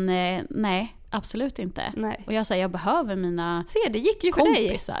 Men nej, absolut inte. Nej. Och jag säger, jag behöver mina det gick ju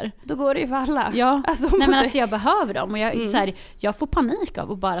kompisar. För dig. Då går det ju för alla. Ja. Alltså jag behöver dem. Och jag får panik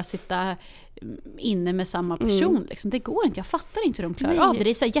av att bara sitta inne med samma person. Liksom. Det går inte. Jag fattar inte hur de klarar av det. Det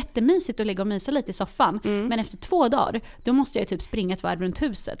är så jättemysigt att ligga och mysa lite i soffan. Men efter 2 dagar, då måste jag typ springa ett varv runt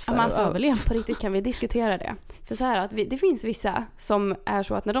huset för att överleva. På riktigt kan vi diskutera det. För så här att det finns vissa som är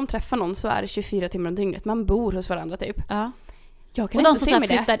så att när de träffar någon så är det 24 timmar om dygnet. Man bor hos varandra typ. Ja. Jag kan och de inte som se så här med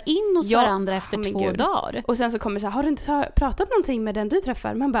flyttar in hos varandra efter men 2 gud. dagar. Och sen så kommer det så här, har du inte pratat någonting med den du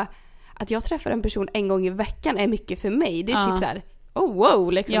träffar? Man bara, att jag träffar en person en gång i veckan är mycket för mig. Det är typ så här, oh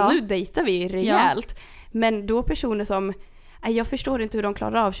wow, liksom, nu dejtar vi rejält. Men då personer som, jag förstår inte hur de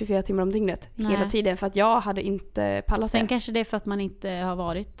klarar av 24 timmar om dygnet hela tiden, för att jag hade inte pallat Sen det. kanske det är för att man inte har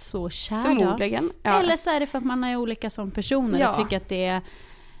varit så kär. Förmodligen. Ja. Eller så är det för att man är olika som personer och tycker att det är...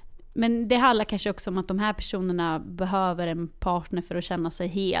 Men det handlar kanske också om att de här personerna behöver en partner för att känna sig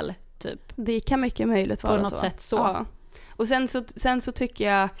hel, typ. Det kan mycket möjligt vara på något sätt så. Ja. Och sen så tycker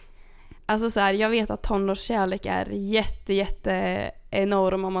jag, alltså så här, jag vet att tonårskärlek är jätte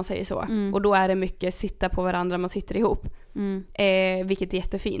enorm om man säger så. Och då är det mycket sitta på varandra, man sitter ihop. Vilket är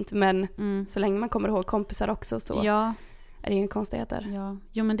jättefint. Men så länge man kommer ihåg kompisar också så är det inga konstigheter. Ja.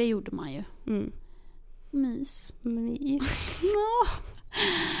 Jo, men det gjorde man ju. Mys.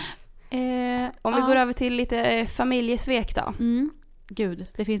 Om vi går över till lite familjesvek då. Gud,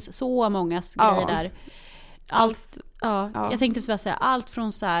 det finns så många grejer där. Jag tänkte bara säga allt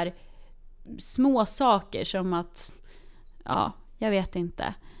från så här små saker som att jag vet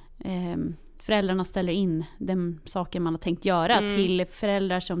inte. Föräldrarna ställer in de saker man har tänkt göra till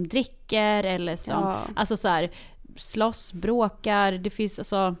föräldrar som dricker eller som alltså så här slåss, bråkar. Det finns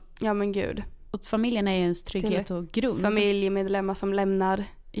alltså men gud. Och familjen är ju ens trygghet och grund. Familjemedlemmar som lämnar.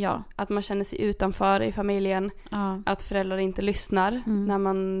 Ja. Att man känner sig utanför i familjen. Att föräldrar inte lyssnar när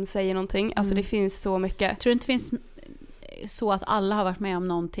man säger någonting. Alltså det finns så mycket. Tror du inte finns så att alla har varit med om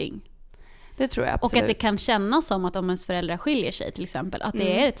någonting? Det tror jag absolut. Och att det kan kännas som att om ens föräldrar skiljer sig till exempel, att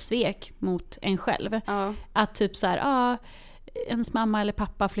det är ett svek mot en själv. Att typ så här, ens mamma eller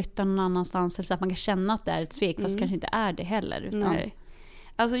pappa flyttar någon annanstans, eller så att man kan känna att det är ett svek fast kanske inte är det heller. Utan... Nej.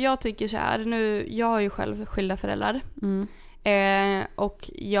 Alltså jag tycker så här, jag har ju själv skilda föräldrar. Och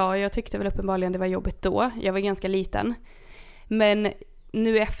jag tyckte väl uppenbarligen det var jobbigt då. Jag var ganska liten. Men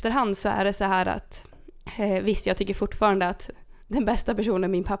nu i efterhand så är det så här att visst, jag tycker fortfarande att den bästa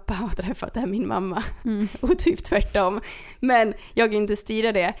personen min pappa har träffat är min mamma. Och typ tvärtom. Men jag kan inte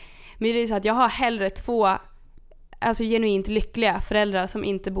styra det. Men det är så att jag har hellre 2 alltså genuint lyckliga föräldrar som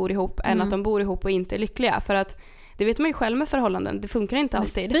inte bor ihop än att de bor ihop och inte är lyckliga. För att det vet man ju själv med förhållanden. Det funkar inte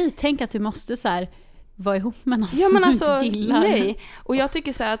alltid. Fy, tänk att du måste så här vara ihop med någon men som alltså, du inte gillar. Nej. Och jag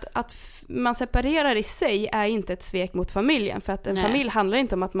tycker så här att man separerar i sig är inte ett svek mot familjen. För att en familj handlar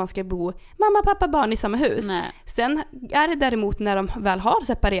inte om att man ska bo mamma, pappa, barn i samma hus. Nej. Sen är det däremot när de väl har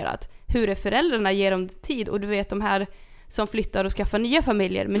separerat. Hur är föräldrarna, ger dem tid? Och du vet de här som flyttar och skaffar nya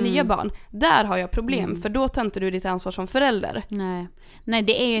familjer med nya barn. Där har jag problem. För då tar inte du ditt ansvar som förälder. Nej,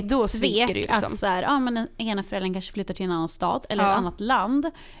 det är ju ett då svek du liksom. att så här, men den ena föräldern kanske flyttar till en annan stad eller ett annat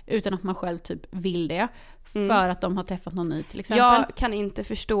land utan att man själv typ vill det. För att de har träffat någon ny till exempel. Jag kan inte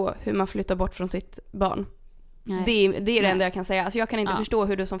förstå hur man flyttar bort från sitt barn. Nej. Det är det enda jag kan säga. Alltså jag kan inte förstå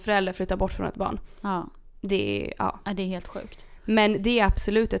hur du som förälder flyttar bort från ett barn. Det är helt sjukt. Men det är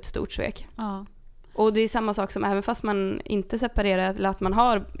absolut ett stort svek. Och det är samma sak som även fast man inte separerar eller att man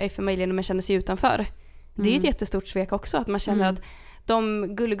har i familjen och man känner sig utanför. Det är ett jättestort svek också att man känner att de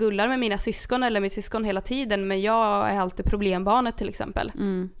gullar med mina syskon eller mitt syskon hela tiden, men jag är alltid problembarnet till exempel.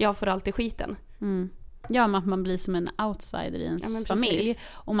 Jag får alltid skiten. Ja, men att man blir som en outsider i ens familj.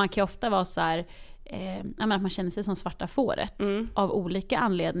 Och man kan ofta vara så här att man känner sig som svarta fåret av olika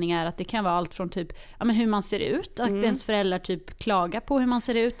anledningar. Att det kan vara allt från typ hur man ser ut, att ens föräldrar typ klagar på hur man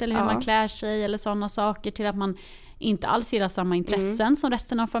ser ut eller hur man klär sig eller sådana saker, till att man inte alls gillar samma intressen som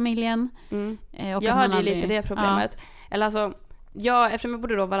resten av familjen. Och jag hade ju lite det problemet. Eller alltså, eftersom jag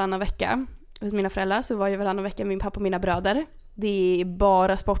bodde då varannan vecka hos mina föräldrar, så var jag varannan vecka med min pappa och mina bröder. Det är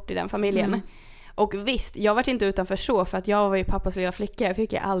bara sport i den familjen. Och visst, jag var inte utanför så, för att jag var ju pappas lilla flicka. Jag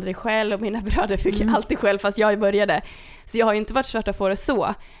fick aldrig själv och mina bröder fick alltid själv fast jag började. Så jag har ju inte varit svarta för det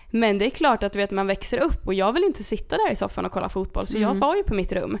så. Men det är klart att man växer upp och jag vill inte sitta där i soffan och kolla fotboll. Så jag var ju på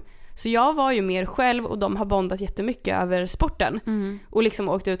mitt rum. Så jag var ju mer själv och de har bondat jättemycket över sporten. Och liksom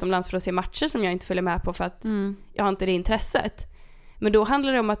åkt utomlands för att se matcher som jag inte följer med på för att jag har inte det intresset. Men då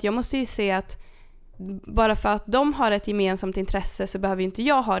handlar det om att jag måste ju se att bara för att de har ett gemensamt intresse så behöver ju inte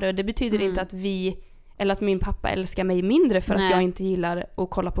jag ha det. Och det betyder inte att eller att min pappa älskar mig mindre för att jag inte gillar att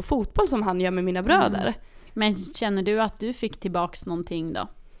kolla på fotboll som han gör med mina bröder. Men känner du att du fick tillbaks någonting då?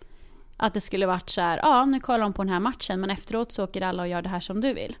 Att det skulle varit så här, nu kollar de på den här matchen men efteråt så åker alla och gör det här som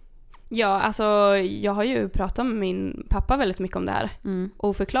du vill. Ja, alltså jag har ju pratat med min pappa väldigt mycket om det här.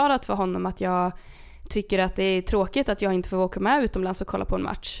 Och förklarat för honom att jag tycker att det är tråkigt att jag inte får åka med utomlands och kolla på en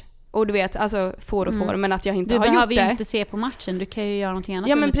match. Och du vet, alltså får, men att jag inte har gjort det. Du behöver ju inte se på matchen, du kan ju göra någonting annat.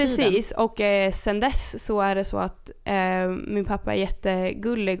 Ja, men precis. Tiden. Och sen dess så är det så att min pappa är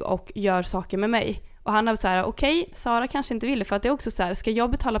jättegullig och gör saker med mig. Och Och han har så här, okej, Sara kanske inte vill det, för att det är också så här, ska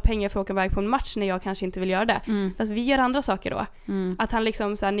jag betala pengar för att åka iväg på en match när jag kanske inte vill göra det? Fast vi gör andra saker då. Att han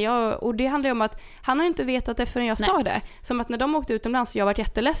liksom så här, och det handlar ju om att han har inte vetat det förrän jag sa det. Som att när de åkte utomlands så jag varit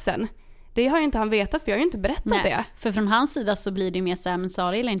jätteledsen. Det har ju inte han vetat, för jag har ju inte berättat det. För från hans sida så blir det mer så här, men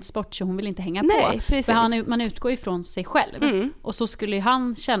Sara gillar inte sport så hon vill inte hänga Nej, på. Precis. För man utgår ifrån sig själv. Och så skulle ju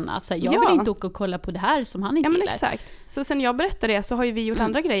han känna att så här, jag vill inte åka och kolla på det här som han inte gillar. Men exakt. Så sen jag berättade det så har ju vi gjort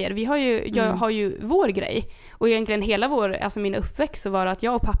andra grejer. Jag har ju vår grej. Och egentligen hela alltså min uppväxt så var det att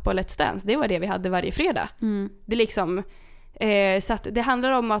jag och pappa och Let's Dance, det var det vi hade varje fredag. Det liksom, så att det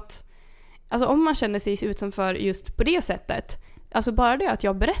handlar om att, alltså om man känner sig utanför just på det sättet, alltså bara det att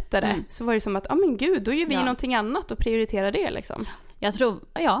jag berättade så var det som att, men gud, då gör vi någonting annat och prioriterar det liksom. Jag tror,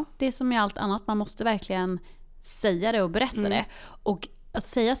 det är som med allt annat, man måste verkligen säga det och berätta det. Och att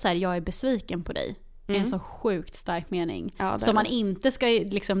säga så här, jag är besviken på dig, är en så sjukt stark mening. Som man inte ska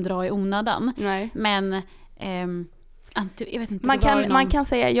liksom dra i onödan. Nej. Men jag vet inte, man kan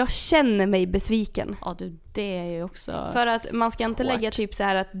säga, jag känner mig besviken. Ja, det är ju också för att man ska inte lägga typ så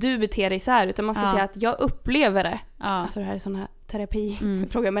här att du beter dig så här, utan man ska säga att jag upplever det. Alltså det här är sån här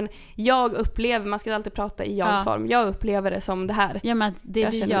terapifråga, men jag upplever, man ska alltid prata i jag-form. Jag upplever det som det här. Ja, men det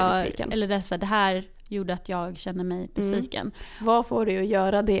jag du gör, eller det här gjorde att jag känner mig besviken. Vad får du att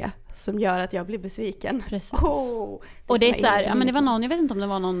göra det som gör att jag blir besviken? Precis. Och det är så här, men det var någon, jag vet inte om det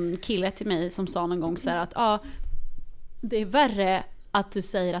var någon kille till mig som sa någon gång så här att det är värre att du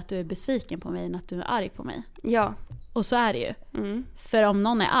säger att du är besviken på mig än att du är arg på mig. Ja. Och så är det ju. För om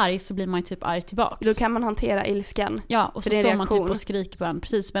någon är arg så blir man ju typ arg tillbaks. Då kan man hantera ilskan. Ja, och så står man typ och skriker på en.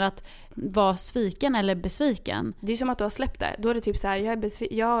 Precis, men att vara sviken eller besviken. Det är som att du har släppt det. Då är det typ så här, jag är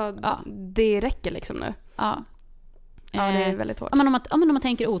besviken. Det räcker liksom nu. Ja. Ja, det är väldigt hårt. Men om man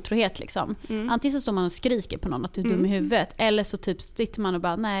tänker otrohet liksom. Antingen så står man och skriker på någon att du är dum i huvudet. Eller så typ sitter man och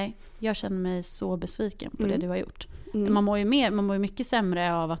bara, nej, jag känner mig så besviken på det du har gjort. Man mår ju mycket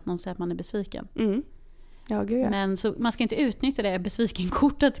sämre av att någon säger att man är besviken. Ja, gud. Men så man ska inte utnyttja det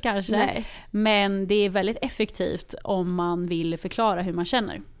besvikenkortet kanske. Nej. Men det är väldigt effektivt om man vill förklara hur man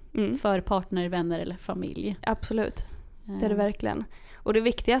känner. För partner, vänner eller familj. Absolut. Det är det verkligen. Och det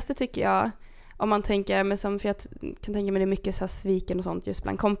viktigaste tycker jag, om man tänker, för jag kan tänka mig det är mycket så här sviken och sånt just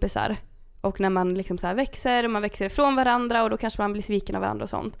bland kompisar. Och när man liksom så här växer, och man växer ifrån varandra och då kanske man blir sviken av varandra och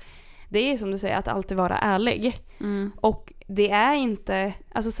sånt. Det är som du säger, att alltid vara ärlig. Och det är inte,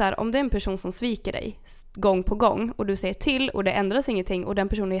 alltså så här, om det är en person som sviker dig gång på gång och du säger till och det ändras ingenting och den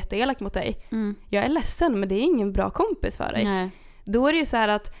personen är jätteelak mot dig. Jag är ledsen, men det är ingen bra kompis för dig. Nej. Då är det ju så här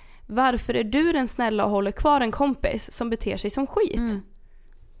att, varför är du den snälla och håller kvar en kompis som beter sig som skit?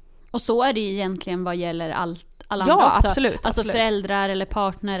 Och så är det ju egentligen vad gäller alla andra också. Absolut, alltså föräldrar eller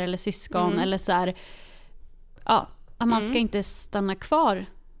partner eller syskon eller så här, man ska inte stanna kvar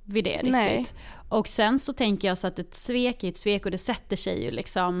vid det riktigt. Nej. Och sen så tänker jag så att ett svek är ett svek och det sätter sig ju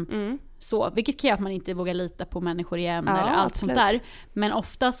liksom så, vilket kan göra att man inte vågar lita på människor igen eller allt sånt där. Men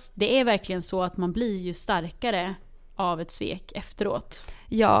oftast, det är verkligen så att man blir ju starkare av ett svek efteråt.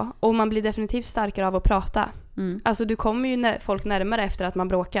 Ja, och man blir definitivt starkare av att prata. Alltså du kommer ju folk närmare efter att man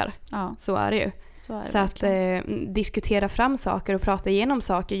bråkar. Ja. Så är det ju. Så att diskutera fram saker och prata igenom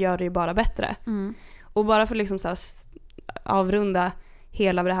saker gör det ju bara bättre. Och bara för liksom så här avrunda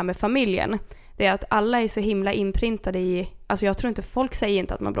hela det här med familjen, det är att alla är så himla inprintade i, alltså jag tror inte, folk säger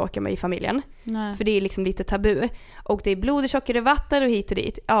inte att man bråkar med i familjen. Nej. För det är liksom lite tabu. Och det är blod och tjockare vatten och hit och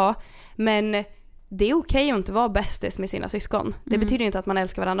dit. Ja, men det är okej att inte vara bästis med sina syskon. Det betyder inte att man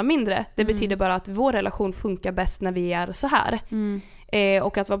älskar varandra mindre. Det betyder bara att vår relation funkar bäst när vi är så här.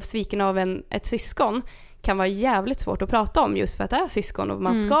 Och att vara besviken av ett syskon kan vara jävligt svårt att prata om, just för att det är syskon och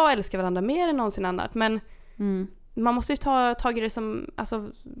man ska älska varandra mer än någonsin annat. Men man måste ju ta tag i det som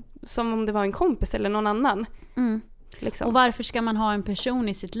om det var en kompis eller någon annan. Liksom. Och varför ska man ha en person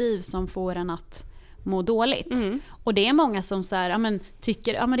i sitt liv som får en att må dåligt? Och det är många som så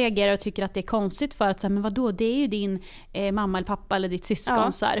här, reagerar och tycker att det är konstigt, för att så här, men vadå, det är ju din mamma eller pappa eller ditt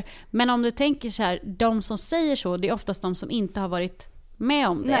syskon. Så här. Men om du tänker så här, de som säger så, det är oftast de som inte har varit med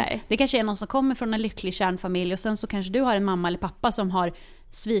om det. Nej. Det kanske är någon som kommer från en lycklig kärnfamilj och sen så kanske du har en mamma eller pappa som har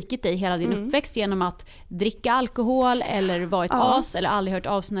svikit dig hela din uppväxt genom att dricka alkohol eller vara ett as eller aldrig hört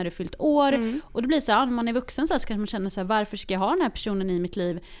av sig när du fyllt år. Och det blir så här, när man är vuxen så kanske man känner så här, varför ska jag ha den här personen i mitt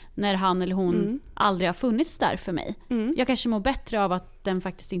liv när han eller hon aldrig har funnits där för mig? Jag kanske mår bättre av att den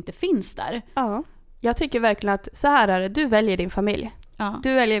faktiskt inte finns där. Ja, jag tycker verkligen att så här är det, du väljer din familj.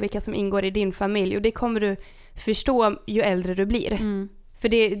 Du väljer vilka som ingår i din familj, och det kommer du förstå ju äldre du blir. För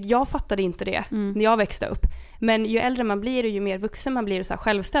jag fattade inte det när jag växte upp. Men ju äldre man blir och ju mer vuxen man blir och så här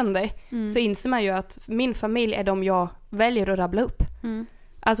självständig, så inser man ju att min familj är de jag väljer att rabbla upp.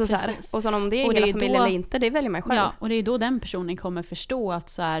 Alltså så här, och sen om det är och hela det är familjen då, eller inte, det väljer man själv. Ja, och det är då den personen kommer förstå att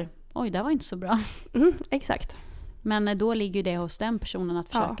så här, oj, det var inte så bra. Exakt. Men då ligger det hos den personen att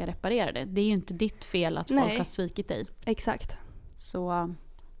försöka reparera det. Det är ju inte ditt fel att folk har svikit dig. Exakt. Så,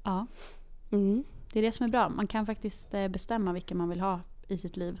 ja. Det är det som är bra. Man kan faktiskt bestämma vilka man vill ha i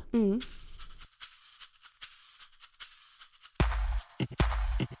sitt liv.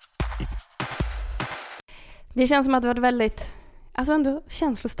 Det känns som att det var ett väldigt, alltså ändå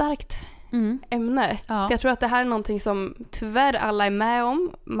känslostarkt ämne. Ja. För jag tror att det här är någonting som tyvärr alla är med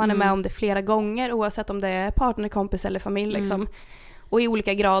om. Man är med om det flera gånger, oavsett om det är partner, kompis eller familj. Liksom. Och i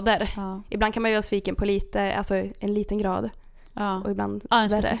olika grader. Ja. Ibland kan man ju vara sviken på lite, alltså en liten grad. Ja. Och ibland en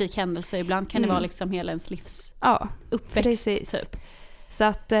specifik händelse. Ibland kan det vara liksom hela ens livs uppväxt. Precis. Typ. Så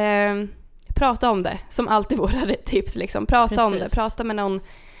att prata om det, som alltid våra tips. Liksom. Prata om det, prata med någon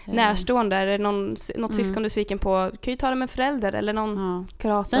närstående, eller något syskon du sviken på. Kan ju ta det med förälder eller någon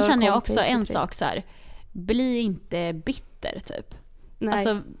kurator. Sen känner jag också en sak så här. Bli inte bitter typ. Nej.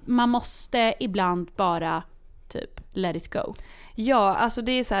 Alltså man måste ibland bara typ let it go. Ja, alltså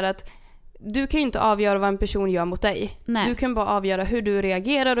det är så här att du kan ju inte avgöra vad en person gör mot dig. Nej. Du kan bara avgöra hur du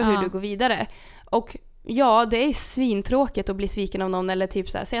reagerar och hur du går vidare. Och ja, det är svintråkigt att bli sviken av någon, eller typ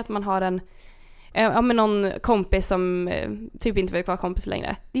så här, säg att man har någon kompis som typ inte vill vara kompis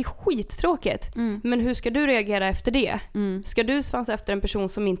längre. Det är skittråkigt. Men hur ska du reagera efter det? Ska du svansa efter en person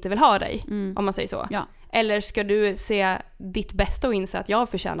som inte vill ha dig? Om man säger så. Ja. Eller ska du se ditt bästa och inse att jag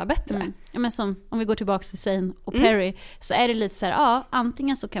förtjänar bättre? Ja, men som, om vi går tillbaka till Zane och Perry, så är det lite så här,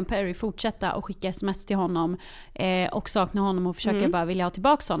 antingen så kan Perry fortsätta och skicka sms till honom och sakna honom och försöka bara vilja ha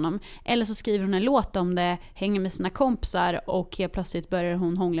tillbaka honom. Eller så skriver hon en låt om det, hänger med sina kompisar och helt plötsligt börjar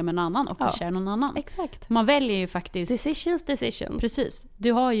hon hångla med någon annan och blir kär någon annan. Exakt. Man väljer ju faktiskt... Decisions. Precis.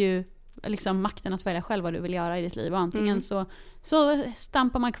 Du har ju liksom makten att välja själv vad du vill göra i ditt liv. Och antingen så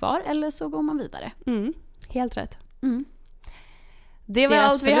stampar man kvar eller så går man vidare. Helt rätt. Det var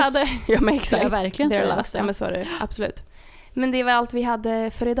allt vi hade. Ja, men exakt. Det är verkligen så. Ja, men så är det. Absolut. Men det var allt vi hade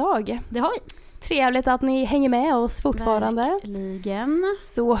för idag. Det har vi. Trevligt att ni hänger med oss fortfarande. Verkligen.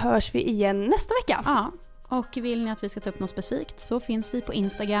 Så hörs vi igen nästa vecka. Ja. Och vill ni att vi ska ta upp något specifikt så finns vi på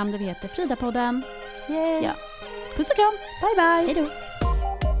Instagram där vi heter Fridapodden. Yay. Ja. Puss och kram. Bye bye. Hej då.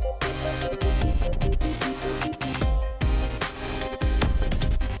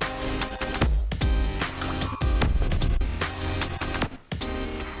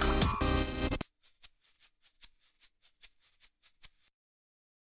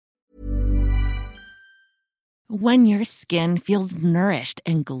 When your skin feels nourished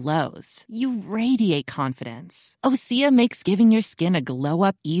and glows, you radiate confidence. Osea makes giving your skin a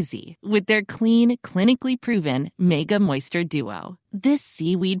glow-up easy with their clean, clinically proven Mega Moisture Duo. This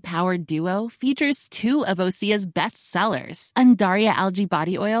seaweed-powered duo features two of Osea's best sellers, Undaria Algae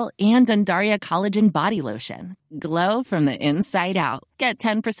Body Oil and Undaria Collagen Body Lotion. Glow from the inside out. Get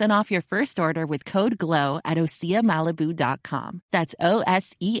 10% off your first order with code GLOW at OseaMalibu.com. That's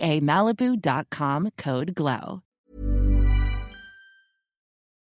OSEAMalibu.com, code GLOW.